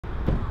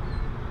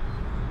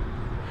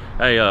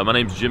Hey, my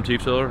name's Jim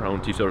Tiefseller. I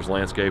own Tiefseller's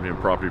Landscaping and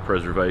Property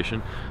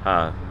Preservation.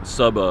 I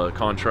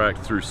subcontract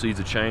through Seeds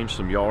of Change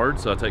some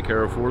yards I take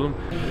care of for them.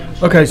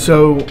 Okay,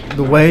 so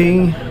the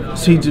way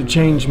Seeds of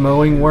Change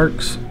mowing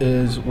works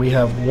is we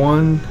have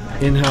one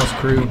in-house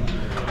crew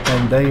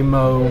and they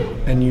mow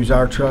and use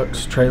our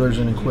trucks, trailers,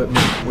 and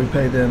equipment. We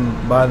pay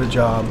them by the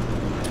job,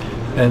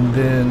 and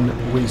then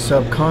we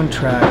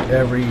subcontract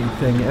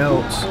everything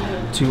else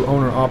to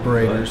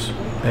owner-operators,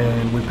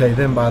 and we pay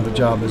them by the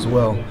job as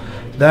well.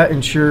 That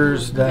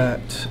ensures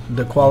that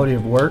the quality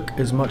of work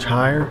is much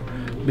higher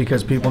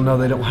because people know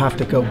they don't have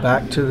to go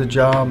back to the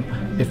job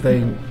if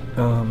they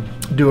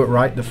do it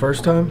right the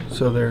first time,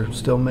 so they're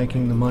still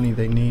making the money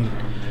they need.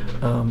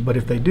 But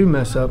if they do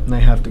mess up and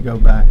they have to go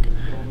back,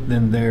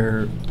 then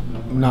they're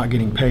not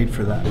getting paid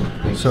for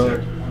that.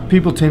 So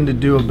people tend to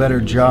do a better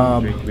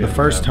job the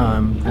first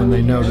time when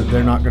they know that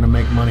they're not going to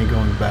make money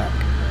going back.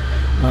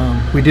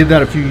 We did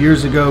that a few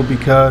years ago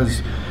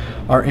because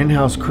our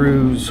in-house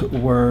crews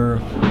were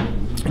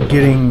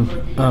getting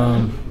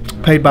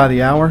paid by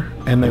the hour,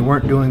 and they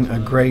weren't doing a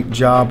great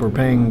job or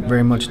paying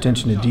very much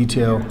attention to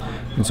detail,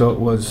 and so it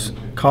was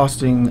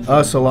costing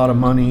us a lot of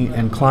money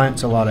and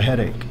clients a lot of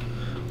headache.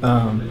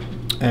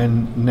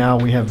 And now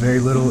we have very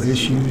little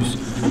issues.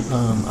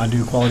 I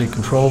do quality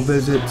control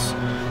visits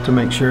to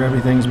make sure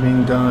everything's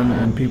being done,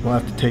 and people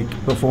have to take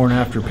before and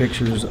after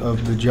pictures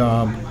of the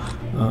job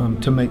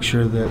to make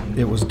sure that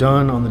it was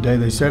done on the day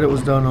they said it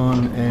was done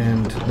on,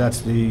 and that's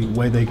the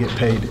way they get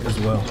paid as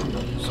well.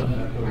 So,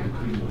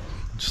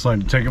 just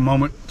like to take a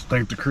moment to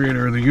thank the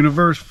creator of the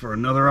universe for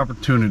another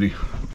opportunity.